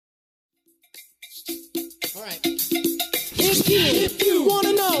All right. If you want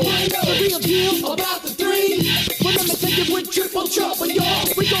to know the real deal about the three, well, let me take it with triple trouble, y'all.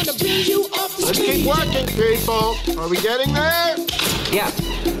 We're going to bring you off the street. Let's keep working, people. Are we getting there? Yeah.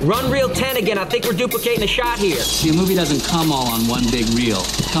 Run reel 10 again. I think we're duplicating a shot here. See, a movie doesn't come all on one big reel.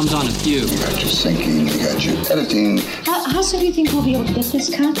 It comes on a few. You got your syncing, you got your editing. How soon do you think we'll be able to get this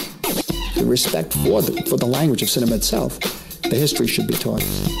cut? The respect for the language of cinema itself, the history should be taught.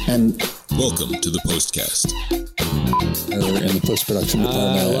 And welcome to the Postcast. In the post-production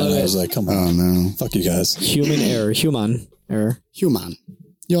department, and I was like, come on. Oh, no. Fuck you guys. Human error. Human error. Human.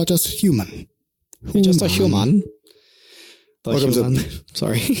 You're just human. You're just a human. Welcome to...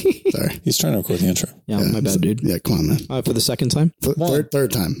 Sorry. Sorry. He's trying to record the intro. Yeah, my bad, dude. Yeah, come on, man. For the second time?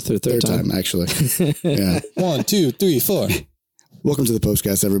 Third time. Third time, actually. Yeah. 1, 2, 3, 4. Welcome to the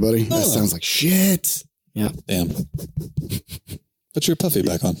Postcast, everybody. That sounds like shit. Yeah. Damn. Put your puffy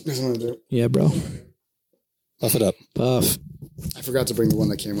back on. Yeah, bro. Puff it up. Puff. I forgot to bring the one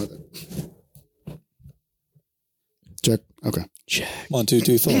that came with it. Check. Okay. Check. 1, 2,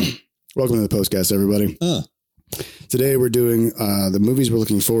 3, 4. Welcome to the Postcast, everybody. Today we're doing the movies we're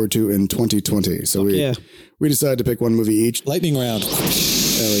looking forward to in 2020. So we decided to pick one movie each. Lightning round.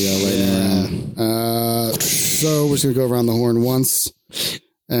 There we go. Lightning round. So we're just going to go around the horn once.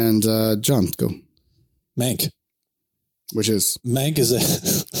 And John, go. Mank. Which is? Mank is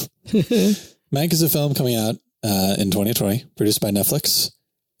a film coming out in 2020, produced by Netflix.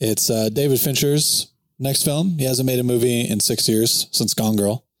 It's David Fincher's next film. He hasn't made a movie in 6 years, since Gone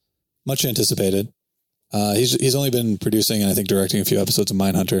Girl. Much anticipated. He's only been producing and I think directing a few episodes of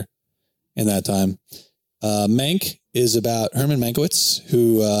Mindhunter in that time. Mank is about Herman Mankiewicz,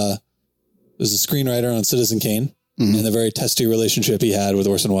 who was a screenwriter on Citizen Kane, and the very testy relationship he had with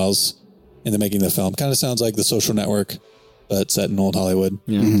Orson Welles in the making of the film. Kind of sounds like The Social Network, but set in old Hollywood.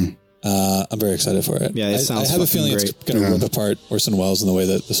 Yeah. I'm very excited for it. Yeah, it sounds I have a feeling great. it's going to rip apart Orson Welles in the way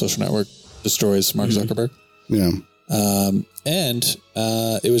that The Social Network destroys Mark Zuckerberg. Yeah. And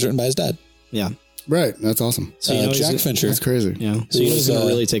it was written by his dad. Yeah. Right. That's awesome. So Jack Fincher. That's crazy. Yeah. So he's going to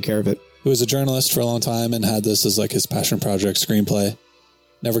really take care of it. Who was a journalist for a long time and had this as like his passion project screenplay.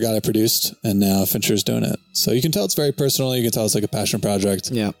 Never got it produced, and now Fincher's doing it. So you can tell it's very personal. You can tell it's like a passion project.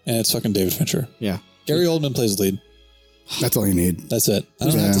 Yeah. And it's fucking David Fincher. Yeah. Gary Oldman plays the lead. That's all you need. That's it. I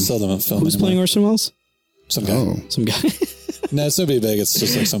don't have to sell them a film Who's anymore. playing Orson Welles? Some guy. Oh. Some guy. No, it's nobody big. It's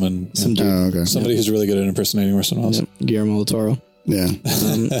just like someone. Some dude. Oh, okay. Somebody who's really good at impersonating Orson Welles. Yeah. Guillermo del Toro. Yeah.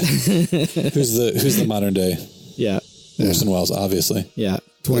 Who's the modern day Yeah. Orson Welles, obviously. Yeah.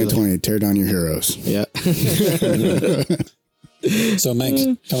 2020, tear down your heroes. Yeah. So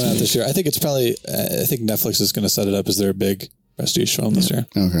Mank coming out this year. I think it's probably, I think Netflix is going to set it up as their big prestige film this year.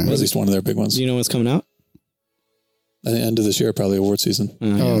 Okay. Or at least one of their big ones. Do you know what's coming out? At the end of this year, probably award season.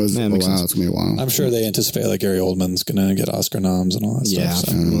 Wow. It's going to be a while. I'm sure they anticipate like Gary Oldman's going to get Oscar noms and all that Yeah.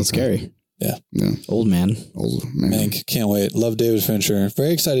 stuff. So. Well, it's scary. Yeah. Old man. Old man. Mank, can't wait. Love David Fincher.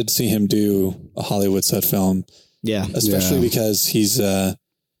 Very excited to see him do a Hollywood set film. Yeah. Especially because he's a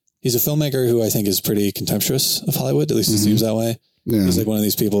filmmaker who I think is pretty contemptuous of Hollywood. At least it seems that way. Yeah. He's like one of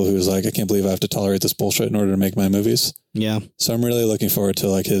these people who's like, I can't believe I have to tolerate this bullshit in order to make my movies. Yeah. So I'm really looking forward to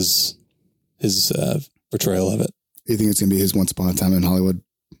like his portrayal of it. You think it's going to be his Once Upon a Time in Hollywood?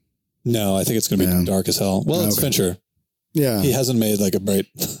 No, I think it's going to be dark as hell. Well, it's Fincher. Yeah. He hasn't made like a bright...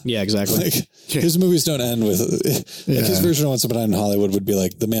 Yeah, exactly. Like, his movies don't end with... Like his version of Once Upon a Time in Hollywood would be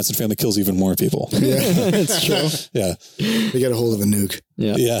like the Manson family kills even more people. Yeah. It's true. Yeah. They get a hold of a nuke.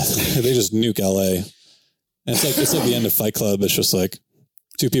 Yeah. Yeah. They just nuke LA. And it's like the end of Fight Club. It's just like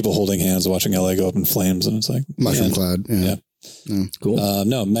two people holding hands watching LA go up in flames. And it's like... Mushroom cloud. Yeah. Cool.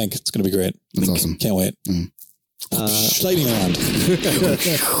 No, Mank, it's going to be great. That's awesome. Can't wait. Lightning round.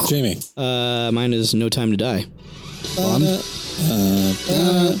 Jamie. Mine is No Time to Die. I'm going to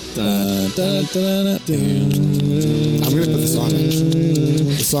put the song in.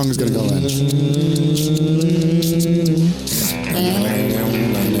 The song is going to go in.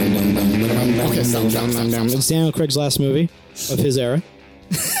 It's Daniel Craig's last movie of his era.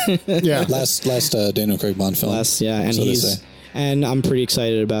 Yeah. Last Daniel Craig Bond film. And so and I'm pretty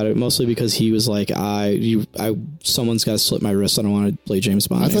excited about it, mostly because he was like, someone's got to slit my wrist. I don't want to play James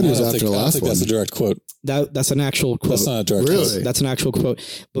Bond. I thought he was after the I last think one. that's a direct quote. That's an actual quote. That's not a direct Really? quote. That's an actual quote.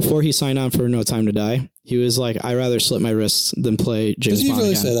 Before he signed on for No Time to Die, he was like, I'd rather slit my wrists than play James Did he Bond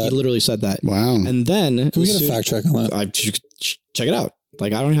really again. say that? He literally said that. Wow. And then... Can we get a fact check on that? Check it out.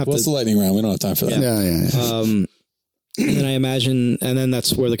 Like, I don't have What's to... the lightning round? We don't have time for that. Yeah. And then I imagine, and then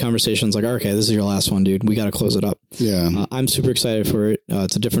that's where the conversation's like, okay, this is your last one, dude. We got to close it up. Yeah. I'm super excited for it.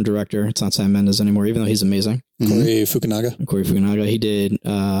 It's a different director. It's not Sam Mendes anymore, even though he's amazing. Corey Fukunaga. He did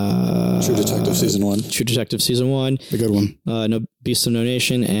True Detective Season 1. True Detective Season 1. The good one. No Beast of No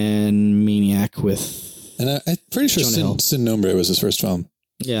Nation and Maniac with... And I'm pretty sure Sin Nombre was his first film.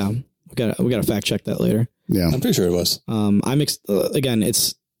 Yeah. We got to fact check that later. Yeah. I'm pretty sure it was. I'm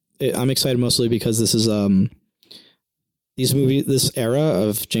excited mostly because this is... this era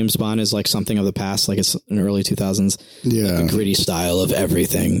of James Bond is like something of the past, like it's in the early 2000s. Yeah. Like the gritty style of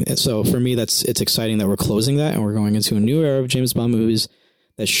everything. And so for me, it's exciting that we're closing that and we're going into a new era of James Bond movies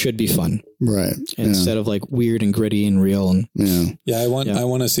that should be fun. Right. Instead of like weird and gritty and real. And I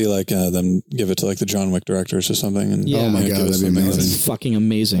want to see like them give it to like the John Wick directors or something. And oh my God, that'd be amazing. It's fucking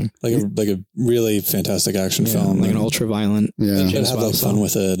amazing. Like a really fantastic action film. Like an ultra violent. Yeah. James have like fun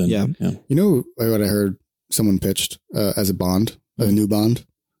with it. And, yeah. You know what I heard someone pitched as a Bond, a new Bond?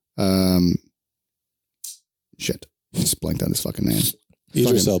 Shit. Just blanked on his fucking name.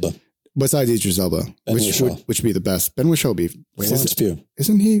 Idris Elba. Besides Idris Elba, which would be the best? Ben Whishaw would be. Florence Pugh.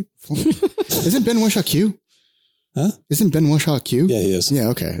 Isn't he? Isn't Ben Whishaw Q? Huh? Isn't Ben Whishaw Q? Yeah, he is. Yeah,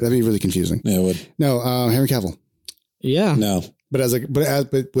 okay. That'd be really confusing. Yeah, it would. No, Henry Cavill. Yeah. No. But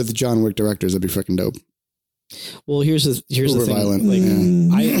with John Wick directors, that'd be freaking dope. Well, here's the thing. Violent. Like,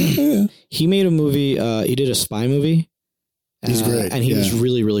 he made a movie. He did a spy movie. He's great, and he was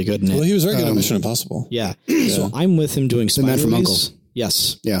really, really good in it. Well, he was very good at Mission Impossible. Yeah. So I'm with him doing spy movies. The Man from U.N.C.L.E.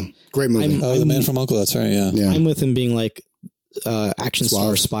 Yes. Yeah. Great movie. The Man from U.N.C.L.E. That's right. Yeah. I'm with him being like action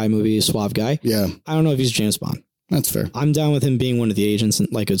star, spy movie, suave guy. Yeah. I don't know if he's James Bond. That's fair. I'm down with him being one of the agents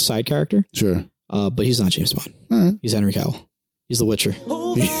and like a side character. Sure. But he's not James Bond. All right. He's Henry Cavill. He's The Witcher.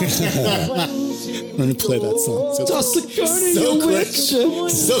 I'm going to play that song. So quick.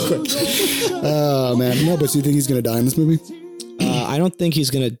 Oh, man. No, but do you think he's going to die in this movie? I don't think he's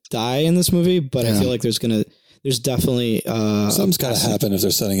going to die in this movie, but I feel like there's definitely... something's got to happen if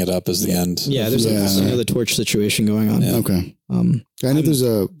they're setting it up as the end. Yeah, there's another torch situation going on. Yeah. Okay. I know there's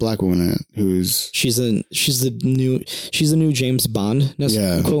a black woman in it who's... She's the new James Bond,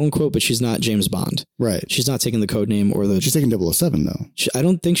 quote unquote, but she's not James Bond. Right. She's not taking the code name or the... She's taking 007, though. I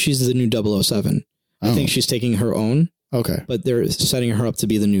don't think she's the new 007. I think she's taking her own. Okay. But they're setting her up to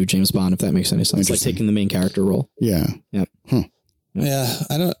be the new James Bond, if that makes any sense. Like taking the main character role. Yeah. Yep. Huh. Yeah,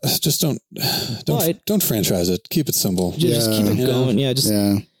 I don't franchise it. Keep it simple. Just keep it going. Yeah, it's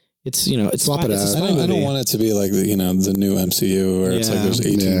it's swap it out. I don't want it to be like the new MCU where it's like there's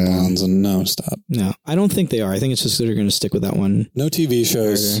 18 Bonds and no, stop. No, I don't think they are. I think it's just that they're going to stick with that one. No TV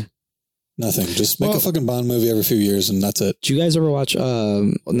shows. Nothing. Just make a fucking Bond movie every few years and that's it. Do you guys ever watch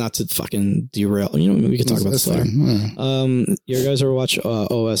not to fucking derail, we can talk about this later. You guys ever watch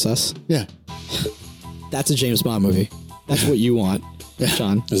OSS? Yeah. That's a James Bond movie. That's what you want,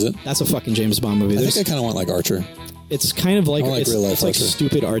 John. Is it? That's a fucking James Bond movie. I think I kind of want like Archer. It's kind of like, real life it's like Archer.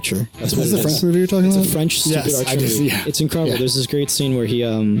 Stupid Archer. That's what Is this the French movie you're talking about? It's a French Stupid Archer movie. Yeah. It's incredible. Yeah. There's this great scene where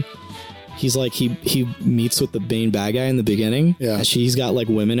he's like he meets with the main bad guy in the beginning. Yeah. And he's got like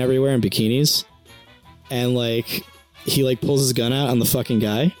women everywhere in bikinis, and like he like pulls his gun out on the fucking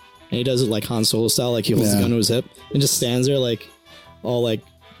guy, and he does it like Han Solo style, like he holds the gun to his hip and just stands there like all like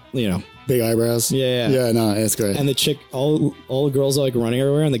big eyebrows. Yeah. No, it's great. And the chick, all the girls are like running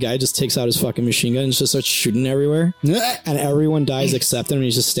everywhere, and the guy just takes out his fucking machine gun and just starts shooting everywhere, and everyone dies except him, and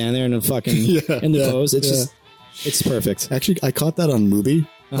he's just standing there in a fucking in the pose. It's just it's perfect. Actually, I caught that on Mubi,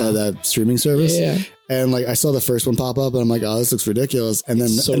 that streaming service. Yeah. And like I saw the first one pop up, and I'm like, oh, this looks ridiculous. And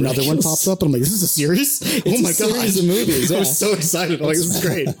then another one pops up, and I'm like, this is a series? Oh my god, series of movies. I was so excited. I'm like, this is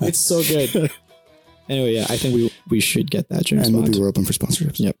great. It's so good. Anyway, yeah, I think we should get that James Bond. And we're open for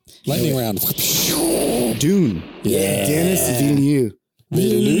sponsorships. Yep. Lightning round. Dune. Yeah. Dennis Villeneuve.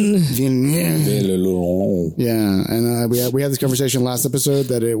 Yeah, and we had this conversation last episode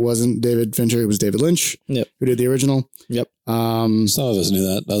that it wasn't David Fincher, it was David Lynch. Yep. Who did the original. Yep. Some of us knew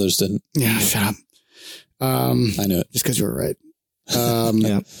that, others didn't. Yeah, shut up. I knew it just because you were right.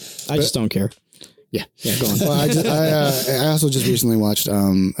 Yeah, I just don't care. Yeah, go on. Well, I also just recently watched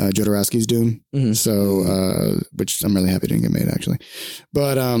Jodorowsky's Dune, so which I'm really happy didn't get made actually,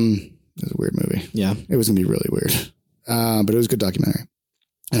 but it was a weird movie. Yeah, it was gonna be really weird, but it was a good documentary,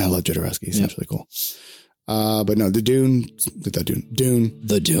 and I love Jodorowsky. He's really cool. But no, Dune.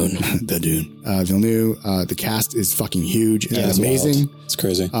 Villeneuve. The cast is fucking huge and amazing. Wild. It's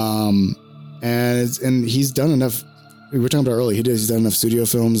crazy. And he's done enough. We were talking about earlier. He's done enough studio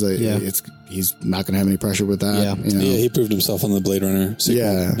films that he's not going to have any pressure with that. Yeah. Yeah, he proved himself on the Blade Runner sequel.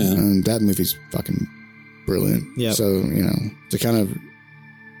 Yeah. And that movie's fucking brilliant. Yeah. So, to kind of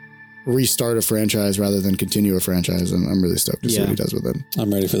restart a franchise rather than continue a franchise. And I'm really stoked to see what he does with it.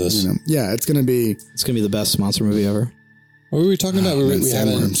 I'm ready for this. Yeah, it's going to be the best monster movie ever. What were we talking about? We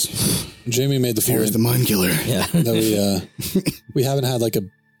sandworms. Jamie made the Fear is the mind killer. Yeah. That we haven't had like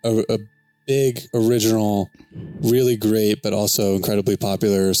a big original, really great, but also incredibly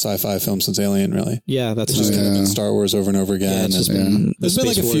popular sci-fi film since Alien. Really, yeah, that's it's just kind of been Star Wars over and over again. There's been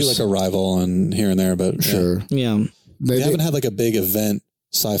like a few like Arrival and here and there, but sure, yeah. We haven't had like a big event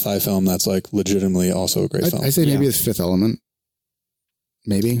sci-fi film that's like legitimately also a great film. I say maybe it's Fifth Element.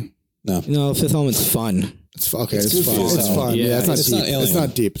 Maybe no. Fifth Element's fun. It's okay. It's goofy fun. as It's hell. fun. Yeah, it's not it's deep. not Alien. It's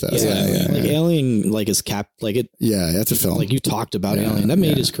not deep though. Like Alien, like is like it. Yeah, that's a film. Like you talked about Alien, that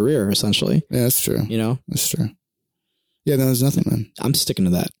made his career essentially. Yeah, that's true. You know, that's true. Yeah, no, there's nothing, man. I'm sticking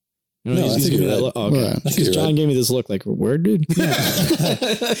to that. You know, No, he's giving me that look. Oh, okay. Because John gave me this look like, word, dude.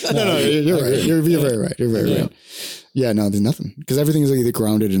 No, you're right. You're very right. You're very right. Yeah, no, there's nothing. Because everything is like either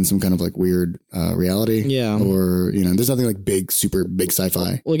grounded in some kind of like weird reality. Yeah. Or, there's nothing like big, super big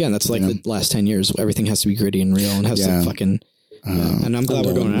sci-fi. Well, again, that's like the last 10 years. Everything has to be gritty and real and has to fucking... and I'm glad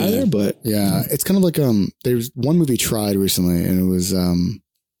we're going out of there, but... Yeah, it's kind of like, there's one movie tried recently and it was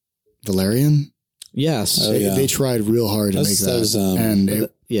Valerian. Yes. They tried real hard to make that. And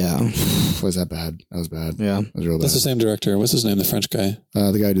it was that bad. That was bad. Yeah. It was real bad. That's the same director. What's his name? The French guy.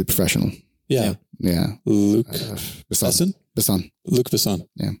 The guy who did Professional. Yeah. Luc Besson. Luc Besson.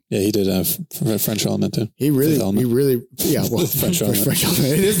 Yeah. Yeah, he did French Element too. He really, well, French Element. French Element.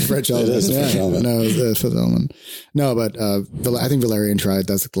 It is French Element. It is French Element. No, it's Fifth Element. No, but I think Valerian tried.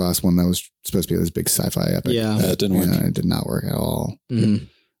 That's the last one that was supposed to be this big sci-fi epic. Yeah. It didn't work. It did not work at all. Mm-hmm.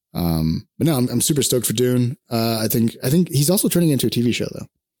 But no, I'm super stoked for Dune. I think he's also turning into a TV show though.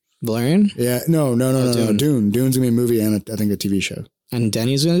 Valerian? Yeah. No. Dune. Dune's gonna be a movie and I think a TV show. And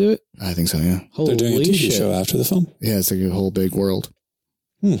Denny's going to do it? I think so, yeah. Holy They're doing a TV shit. show after the film. Yeah, it's like a whole big world.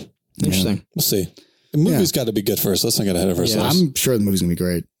 Interesting. Yeah. We'll see. The movie's got to be good first. Let's not get ahead of ourselves. I'm sure the movie's gonna be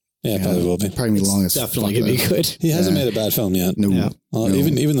great. Yeah, it probably will be. Probably gonna be long as Definitely fuck, going to be though. good. He hasn't made a bad film yet. No. Yeah. No.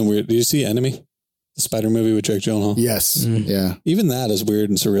 Even the weird. Did you see Enemy? The Spider movie with Jake Gyllenhaal? Yes. Yeah. Even that, as weird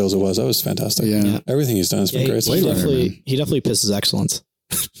and surreal as it was, that was fantastic. Yeah. Everything he's done has been great. He definitely pisses excellence.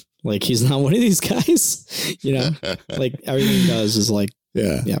 Like he's not one of these guys, like everything he does is like,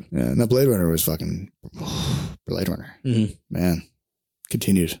 Yeah. And that Blade Runner was fucking Blade Runner. Mm-hmm. Man.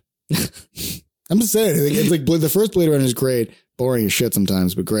 Continued. I'm just saying, it's like the first Blade Runner is great, boring as shit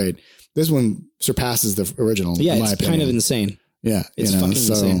sometimes, but great. This one surpasses the original. yeah, in my it's opinion. kind of insane. Yeah. It's fucking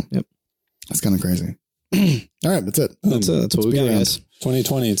insane. Yep. That's kind of crazy. All right, that's it. That's what we got, guys.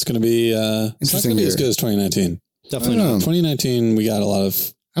 2020, it's going to be, it's not going to be as good as 2019. Definitely not. 2019, we got a lot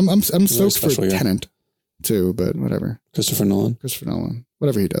of... I'm stoked for special year. Tenet too, but whatever. Christopher Nolan.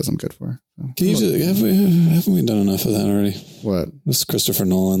 Whatever he does, I'm good for. So. Can you haven't we done enough of that already? What? This Christopher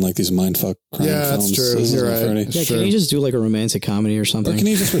Nolan, like these mindfuck crime films. That's true. This is You're enough right. already. Yeah, can you just do like a romantic comedy or something? Or can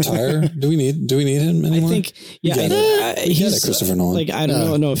he just retire? Do we need him anymore? I think, yeah, We get it, Christopher Nolan. Like, I don't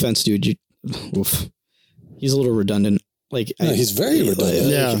know, no offense, dude. Oof. He's a little redundant. Like, No, he's very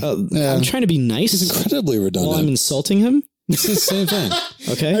redundant. I'm trying to be nice. He's incredibly redundant. While I'm insulting him. It's the same thing.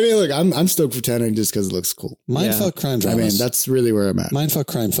 Okay. I mean, look, I'm stoked for Tenet just because it looks cool. Mindfuck crime dramas. I mean, that's really where I'm at. Mindfuck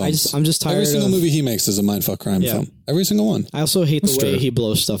crime films. I'm just tired Every single of- movie he makes is a mindfuck crime film. Every single one. I also hate That's the way true. he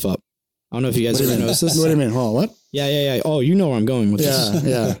blows stuff up. I don't know if you guys ever noticed this. What do you mean? Hold on, what? Yeah. Oh, you know where I'm going with this.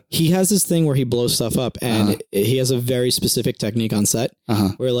 Yeah. He has this thing where he blows stuff up, and he has a very specific technique on set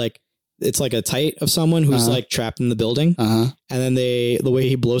where like it's like a tight of someone who's like trapped in the building, and then the way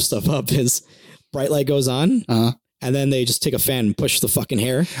he blows stuff up is bright light goes on, and then they just take a fan and push the fucking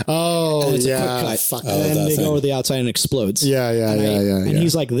hair. Oh, and it's yeah. a quick cut. Fuck. And then they go to the outside and explodes. Yeah. And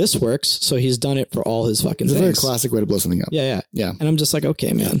he's like, this works. So he's done it for all his fucking It's a things. very classic way to blow something up. Yeah. Yeah. And I'm just like,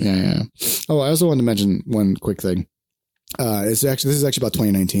 okay, man. Yeah. Oh, I also wanted to mention one quick thing. This is actually about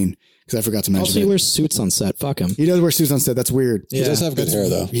 2019 because I forgot to mention Also, he it. wears suits on set. Fuck him. He does wear suits on set. That's weird. He does have good hair,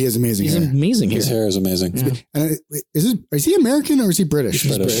 though. He has amazing He's hair. amazing His here. hair is amazing. And is he American or is he British?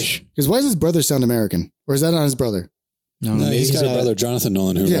 He's British. Because why does his brother sound American? Or is that not his brother? No, No, maybe he's got a brother, Jonathan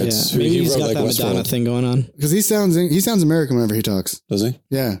Nolan, who Yeah. writes. Who Maybe he he's wrote got like that Madonna Westworld. thing going on. Because he sounds American whenever he talks. Does he?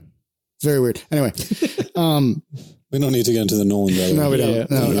 Yeah. It's very weird. Anyway. We don't need to get into the Nolan brother. No, we don't.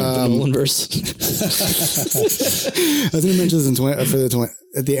 The No, Nolan verse. I was going to mention this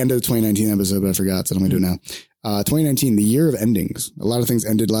at the end of the 2019 episode, but I forgot, so I'm going to do it now. 2019, the year of endings. A lot of things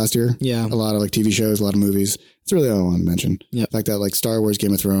ended last year. Yeah. A lot of like TV shows, a lot of movies. It's really all I want to mention. Yep. The fact that like Star Wars,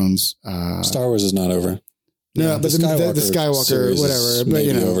 Game of Thrones. Star Wars is not over. No, but the Skywalker, series whatever. is But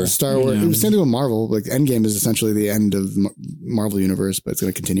maybe over. Star Wars. Yeah. It was same thing with Marvel. Like Endgame is essentially the end of the Marvel universe, but it's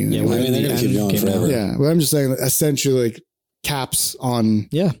going to continue. Yeah, anyway. I mean, they're going to keep going forever. Yeah, well, I'm just saying, essentially, like caps on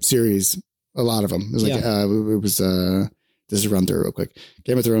series. A lot of them. It was like this is run through real quick.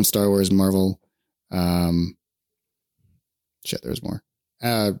 Game of Thrones, Star Wars, Marvel. There's more.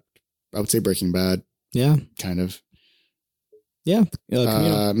 I would say Breaking Bad. Yeah. Kind of. Yeah.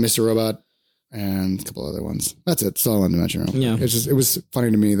 Mr. Robot and a couple other ones. That's it. That's all I wanted to mention. Yeah. It was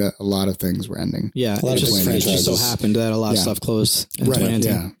funny to me that a lot of things were ending. Yeah. It just so happened that a lot of stuff closed. Right.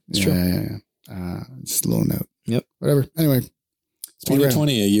 Yeah. It's true. Yeah. Just a little note. Yep. Whatever. Anyway.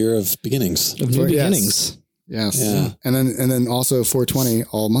 2020, a year of beginnings. Of new beginnings. Yes. Yeah. And then also 420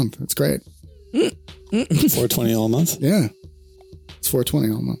 all month. It's great. 420 all month? Yeah. It's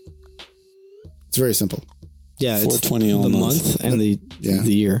 420 all month. It's very simple. Yeah, it's 420 all month and the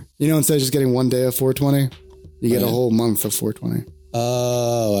year. You know, instead of just getting one day of 420, you get a whole month of 420.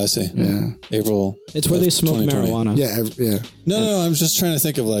 Oh, I see. Yeah. April. It's where they smoke marijuana. Yeah, yeah. No, I'm just trying to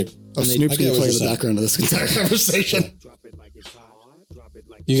think of like... Snoop's going to play in the background of this entire conversation.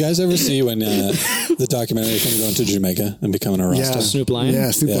 You guys ever see when the documentary thing going to Jamaica and becoming a Rasta? Yeah, Snoop Lion. Yeah,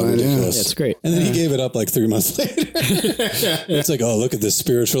 Snoop Lion. Yeah, it's great. And then he gave it up like 3 months later. It's like, oh, look at this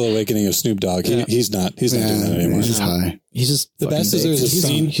spiritual awakening of Snoop Dogg. He's not doing that anymore. He's just high. He's just the best is there's a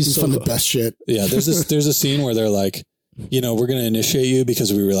scene. He's from the best shit. Yeah, there's a scene where they're like, we're going to initiate you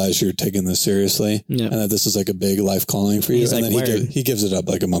because we realize you're taking this seriously and that this is like a big life calling for you. He's and like, then he gives it up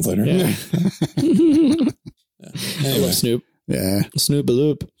like a month later. Yeah. Anyway, Snoop. Yeah.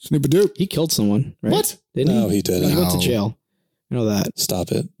 Snoop-a-loop. Snoop-a-doop. He killed someone, right? What? Didn't he? No, he didn't. He went to jail. You know that.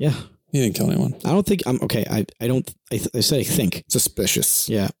 Stop it. Yeah. He didn't kill anyone. I don't think I'm okay. I said I think. Suspicious.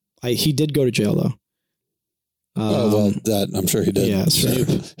 Yeah. He did go to jail though. That I'm sure he did. Yeah. Snoop.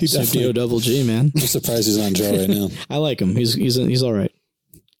 He Snoop definitely. D-O-double-G, man. I'm surprised he's on jail right now. I like him. He's all right.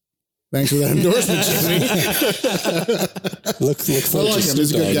 Thanks for that endorsement, Jimmy. Look forward to Snoop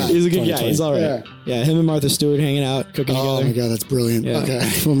He's a good Dogg. guy. He's a good guy. He's all right. Yeah. Him and Martha Stewart hanging out, cooking Oh together. my God, that's brilliant. Yeah. Okay,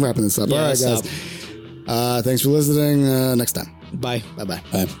 I'm wrapping this up. Yeah, All right, guys. Thanks for listening. Next time. Bye. Bye-bye.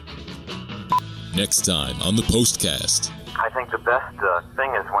 Bye. Next time on the Postcast. I think the best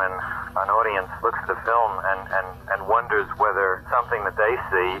thing is when an audience looks at the film and wonders whether something that they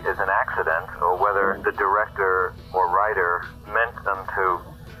see is an accident or whether the director or writer meant them to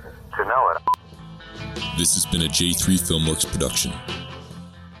know it. This has been a J3 Filmworks production.